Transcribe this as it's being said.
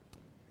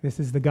This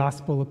is the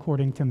gospel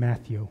according to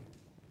Matthew.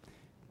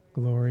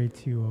 Glory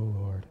to you, O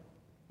Lord.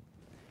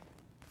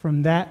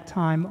 From that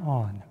time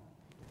on,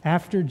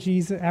 after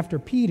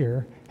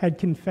Peter had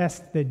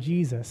confessed that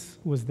Jesus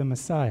was the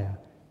Messiah,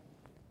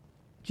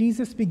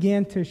 Jesus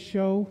began to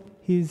show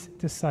his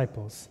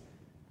disciples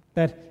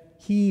that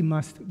he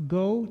must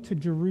go to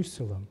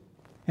Jerusalem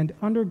and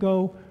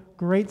undergo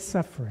great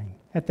suffering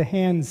at the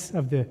hands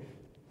of the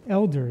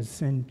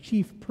elders and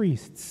chief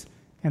priests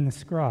and the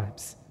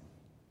scribes,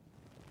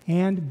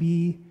 and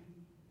be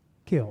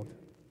killed.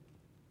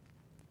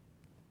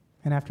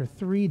 And after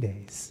 3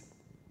 days,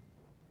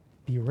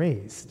 be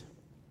raised.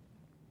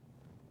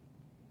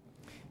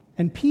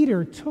 And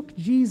Peter took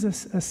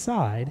Jesus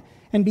aside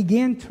and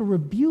began to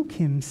rebuke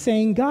him,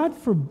 saying, God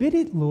forbid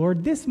it,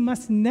 Lord, this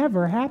must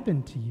never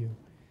happen to you.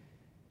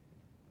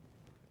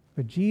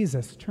 But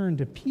Jesus turned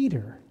to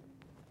Peter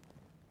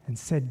and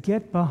said,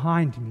 Get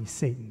behind me,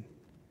 Satan,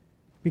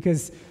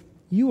 because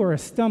you are a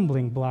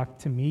stumbling block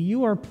to me.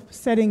 You are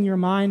setting your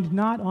mind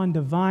not on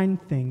divine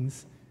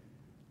things,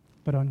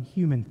 but on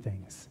human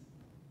things.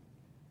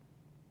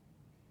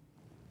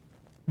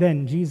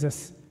 Then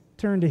Jesus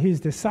turned to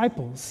his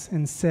disciples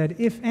and said,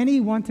 If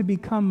any want to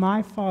become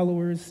my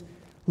followers,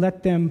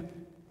 let them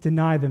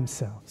deny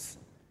themselves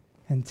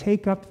and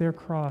take up their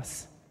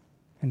cross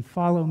and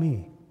follow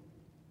me.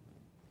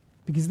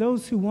 Because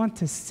those who want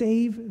to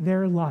save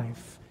their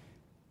life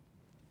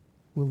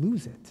will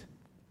lose it.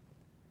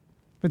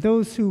 But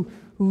those who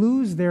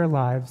lose their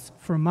lives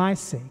for my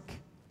sake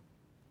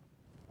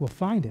will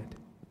find it.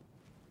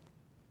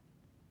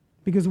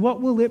 Because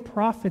what will it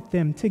profit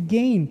them to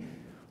gain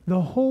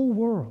the whole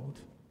world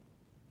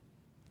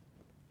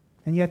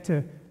and yet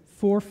to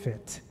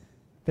forfeit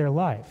their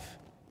life?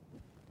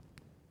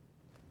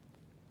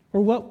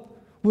 Or what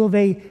will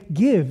they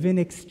give in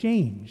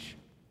exchange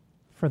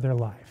for their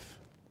life?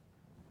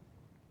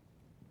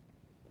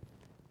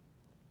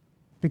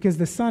 Because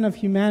the Son of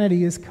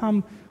Humanity is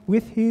come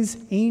with his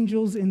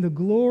angels in the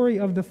glory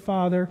of the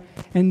Father,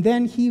 and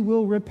then he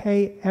will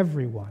repay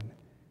everyone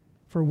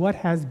for what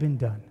has been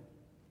done.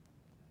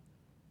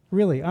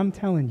 Really, I'm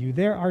telling you,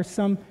 there are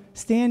some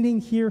standing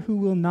here who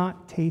will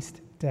not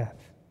taste death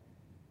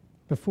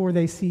before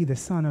they see the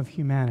Son of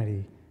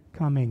Humanity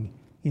coming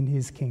in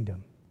his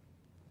kingdom.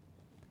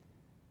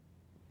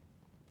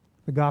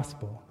 The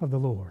gospel of the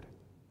Lord.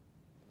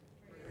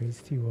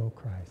 Praise to you, O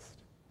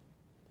Christ.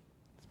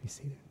 Let's be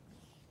seated.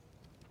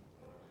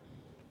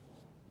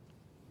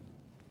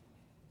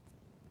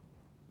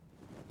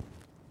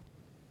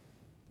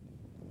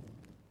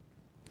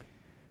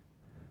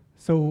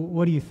 So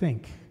what do you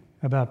think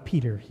about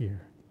Peter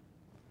here?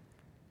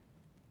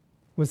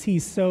 Was he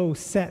so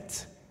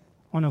set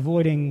on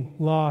avoiding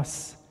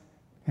loss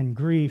and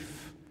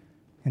grief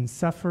and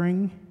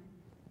suffering?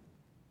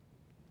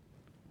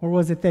 Or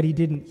was it that he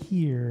didn't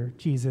hear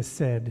Jesus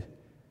said,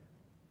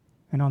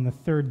 and on the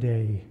third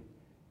day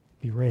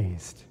be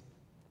raised?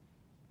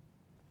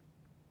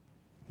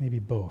 Maybe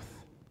both.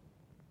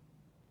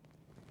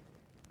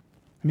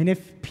 I mean,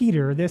 if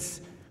Peter,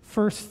 this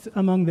first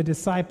among the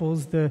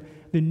disciples, the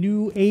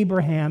new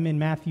Abraham in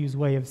Matthew's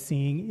way of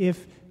seeing,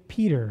 if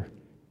Peter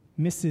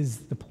misses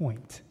the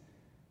point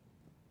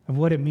of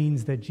what it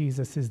means that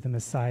Jesus is the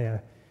Messiah,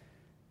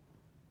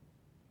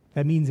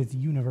 that means it's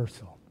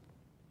universal.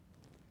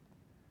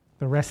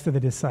 The rest of the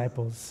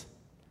disciples,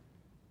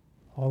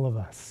 all of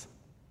us,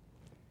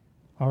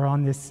 are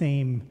on this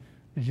same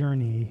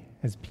journey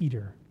as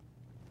Peter,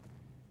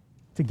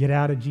 to get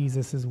out of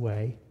Jesus'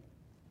 way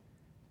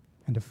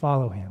and to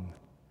follow him,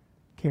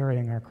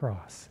 carrying our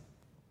cross.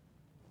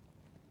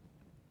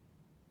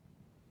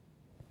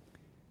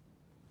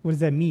 What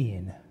does that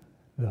mean,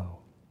 though?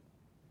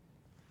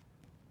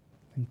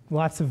 And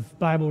lots of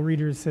Bible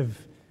readers have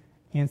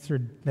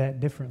answered that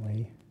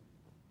differently.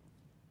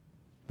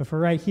 But for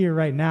right here,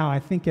 right now, I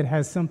think it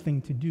has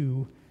something to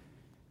do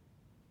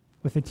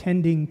with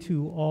attending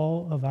to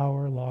all of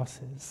our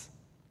losses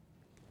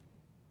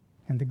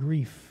and the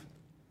grief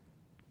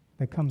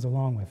that comes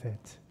along with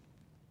it.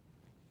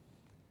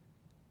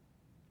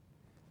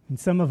 And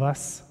some of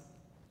us,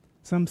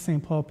 some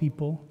St. Paul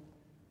people,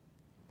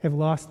 have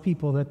lost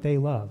people that they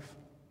love,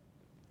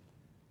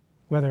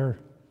 whether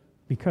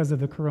because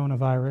of the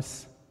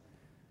coronavirus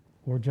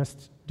or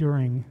just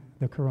during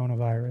the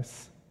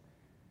coronavirus,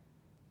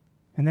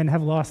 and then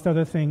have lost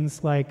other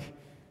things like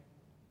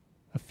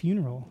a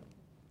funeral,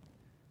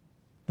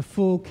 the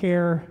full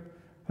care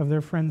of their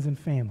friends and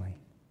family.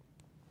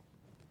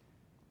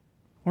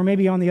 Or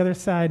maybe on the other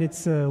side,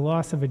 it's a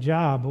loss of a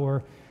job,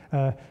 or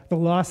the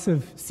loss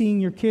of seeing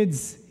your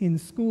kids in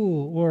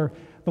school, or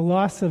the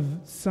loss of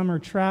summer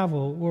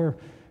travel, or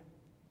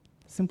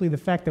simply the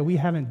fact that we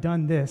haven't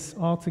done this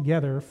all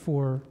together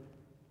for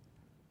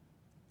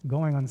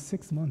going on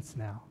 6 months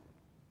now.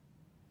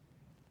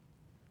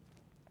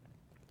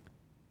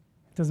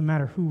 It doesn't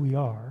matter who we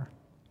are.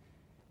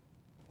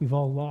 We've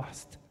all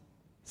lost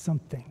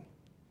something,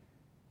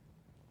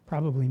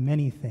 probably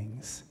many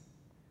things,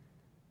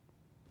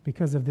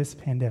 because of this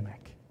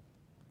pandemic.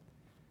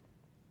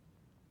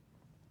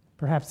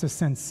 Perhaps a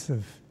sense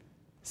of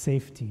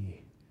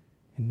safety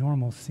and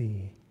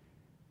normalcy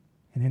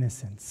and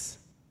innocence,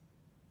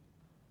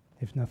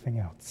 if nothing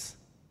else.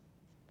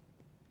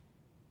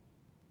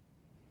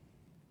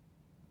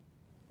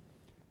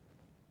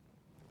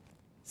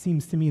 It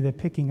seems to me that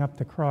picking up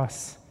the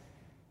cross,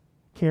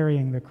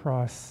 carrying the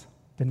cross,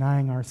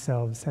 denying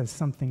ourselves has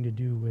something to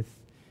do with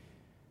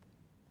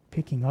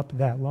picking up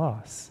that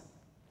loss,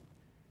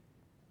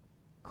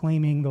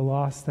 claiming the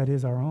loss that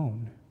is our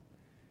own,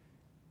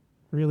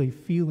 really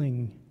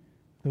feeling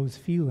those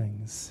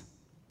feelings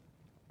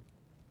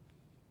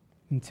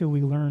until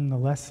we learn the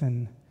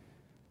lesson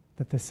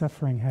that the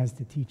suffering has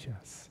to teach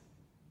us.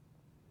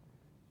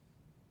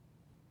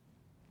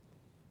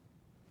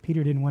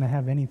 Peter didn't want to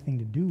have anything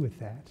to do with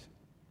that.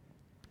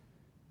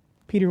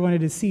 Peter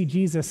wanted to see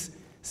Jesus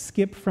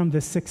skip from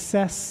the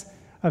success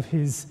of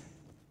his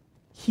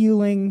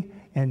healing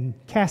and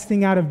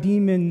casting out of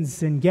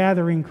demons and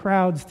gathering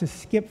crowds, to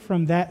skip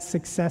from that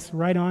success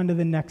right on to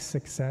the next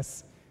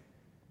success,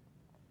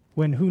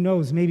 when, who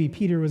knows, maybe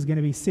Peter was going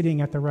to be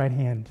sitting at the right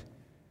hand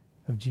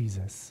of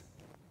Jesus.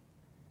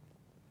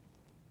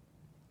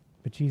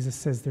 But Jesus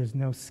says there's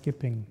no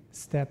skipping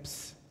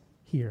steps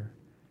here.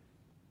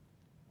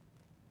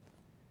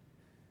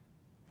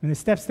 And the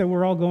steps that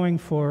we're all going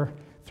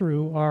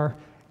through are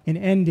an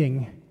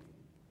ending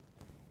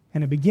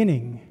and a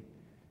beginning.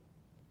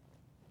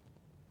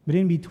 But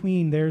in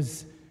between,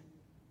 there's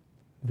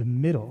the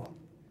middle,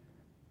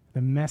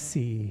 the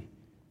messy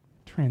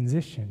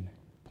transition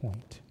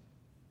point.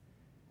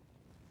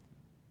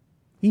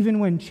 Even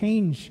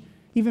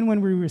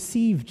when we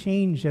receive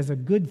change as a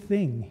good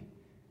thing,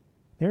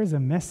 there's a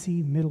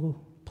messy middle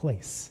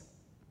place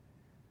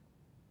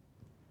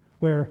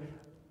where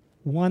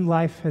one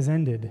life has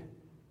ended,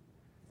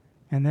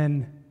 and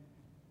then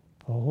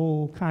a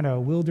whole kind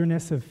of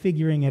wilderness of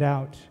figuring it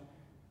out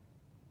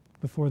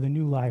before the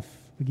new life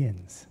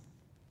begins.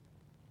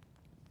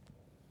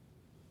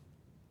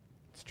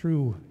 It's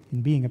true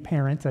in being a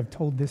parent. I've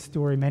told this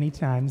story many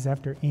times.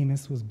 After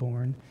Amos was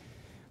born,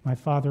 my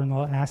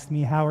father-in-law asked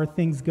me, "How are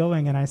things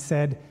going?" And I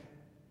said,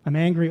 "I'm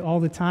angry all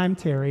the time,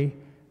 Terry,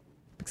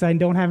 because I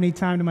don't have any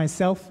time to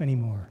myself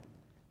anymore."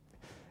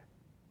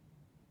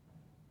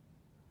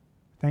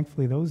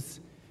 Thankfully, those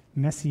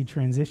messy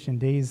transition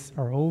days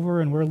are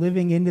over, and we're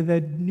living into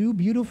the new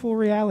beautiful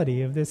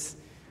reality of this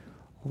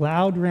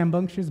loud,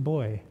 rambunctious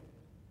boy.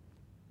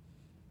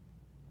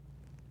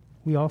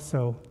 We have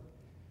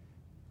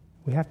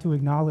to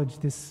acknowledge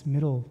this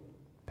middle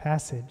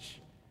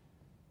passage.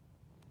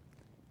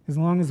 As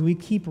long as we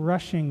keep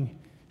rushing,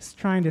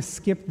 trying to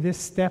skip this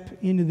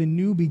step into the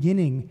new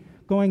beginning,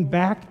 going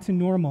back to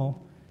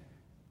normal,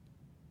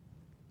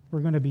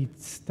 we're going to be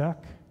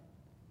stuck.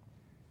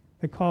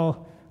 They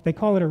call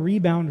it a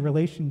rebound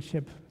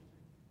relationship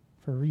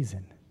for a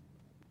reason.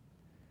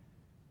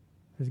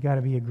 There's got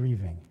to be a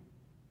grieving.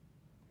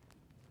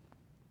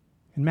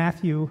 And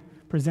Matthew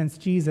presents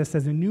Jesus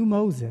as a new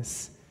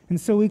Moses, and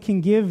so we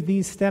can give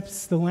these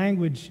steps the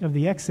language of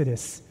the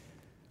Exodus,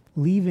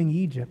 leaving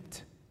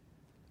Egypt,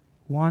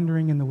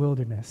 wandering in the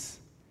wilderness,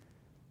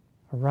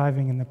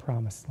 arriving in the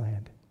promised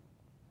land.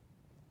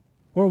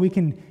 Or we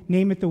can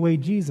name it the way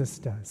Jesus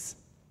does.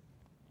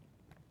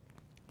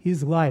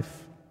 His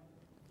life,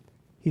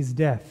 his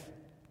death,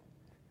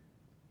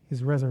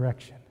 his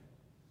resurrection.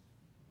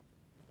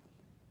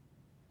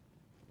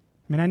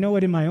 I mean, I know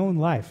it in my own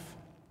life.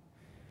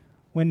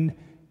 When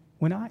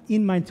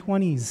in my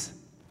 20s,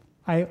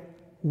 I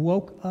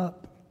woke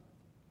up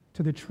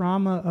to the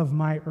trauma of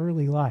my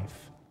early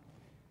life.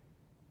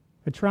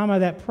 A trauma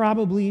that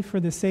probably,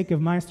 for the sake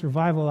of my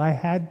survival, I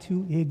had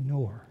to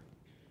ignore.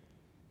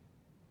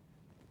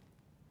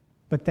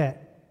 But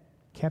that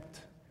kept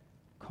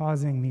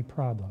causing me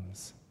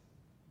problems.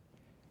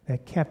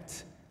 That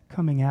kept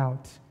coming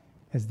out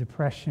as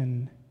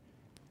depression,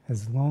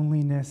 as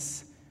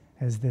loneliness,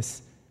 as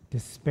this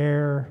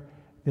despair,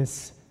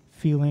 this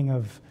feeling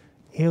of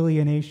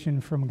alienation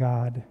from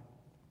God,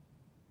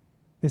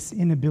 this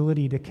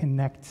inability to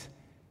connect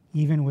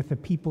even with the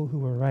people who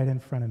were right in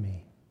front of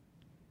me.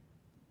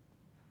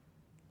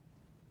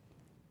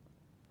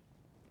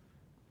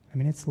 I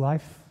mean, it's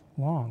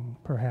lifelong,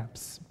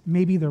 perhaps.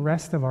 Maybe the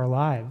rest of our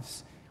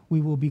lives, we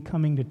will be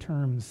coming to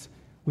terms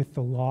with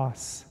the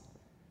loss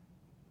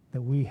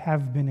that we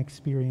have been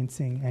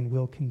experiencing and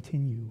will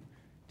continue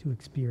to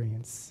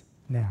experience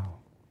now.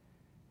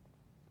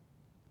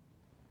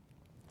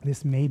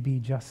 This may be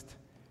just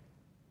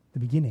the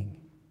beginning.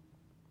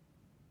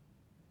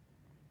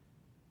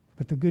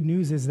 But the good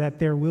news is that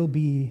there will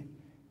be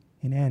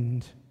an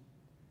end.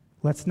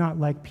 Let's not,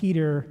 like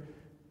Peter,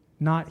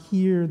 not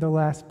hear the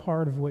last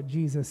part of what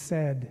Jesus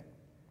said.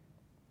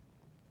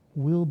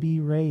 Will be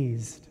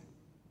raised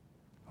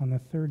on the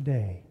third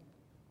day.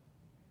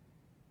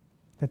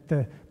 That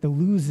the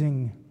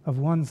losing of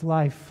one's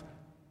life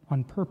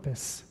on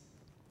purpose,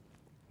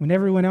 when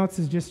everyone else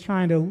is just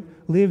trying to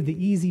live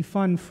the easy,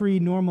 fun, free,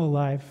 normal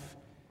life,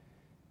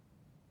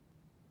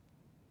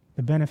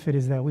 the benefit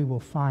is that we will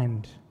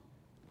find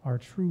our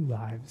true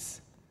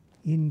lives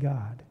in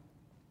God.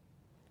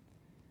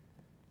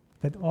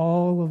 that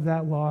all of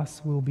that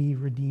loss will be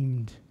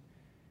redeemed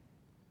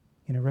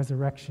in a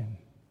resurrection.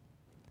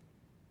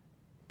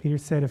 Peter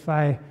said, if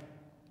I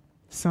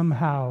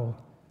somehow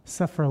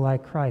suffer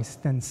like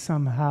Christ, then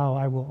somehow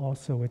I will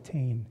also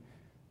attain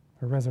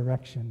a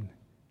resurrection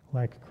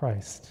like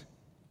Christ.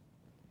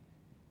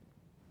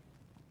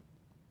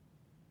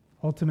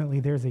 Ultimately,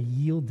 there's a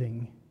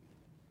yielding.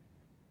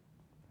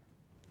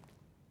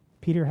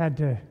 Peter had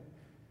to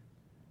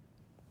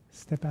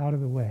step out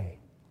of the way.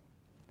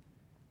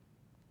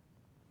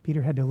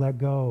 Peter had to let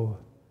go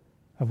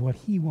of what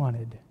he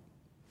wanted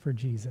for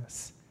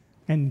Jesus,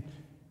 and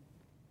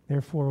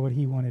therefore what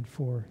he wanted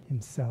for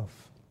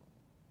himself.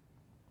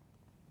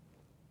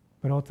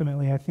 But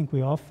ultimately, I think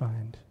we all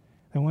find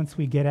that once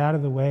we get out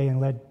of the way and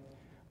let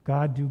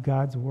God do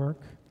God's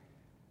work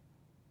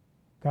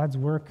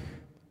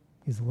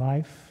is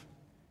life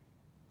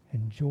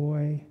and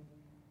joy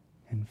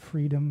and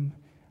freedom.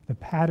 The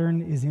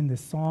pattern is in the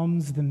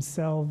Psalms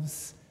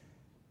themselves.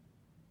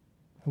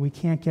 We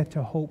can't get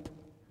to hope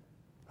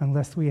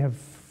unless we have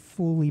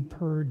fully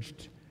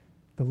purged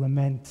the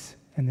lament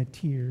and the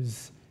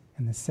tears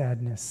and the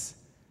sadness.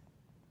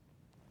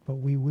 But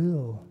we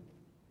will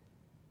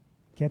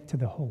get to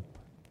the hope.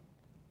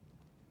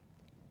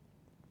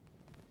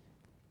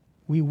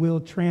 We will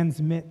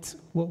transmit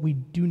what we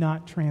do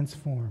not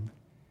transform.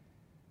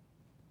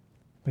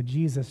 But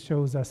Jesus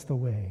shows us the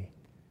way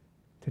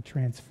to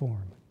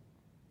transform.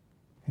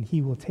 And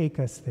he will take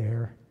us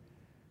there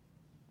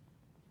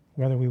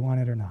whether we want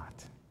it or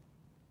not.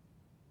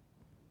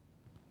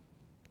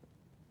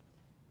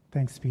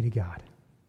 Thanks be to God.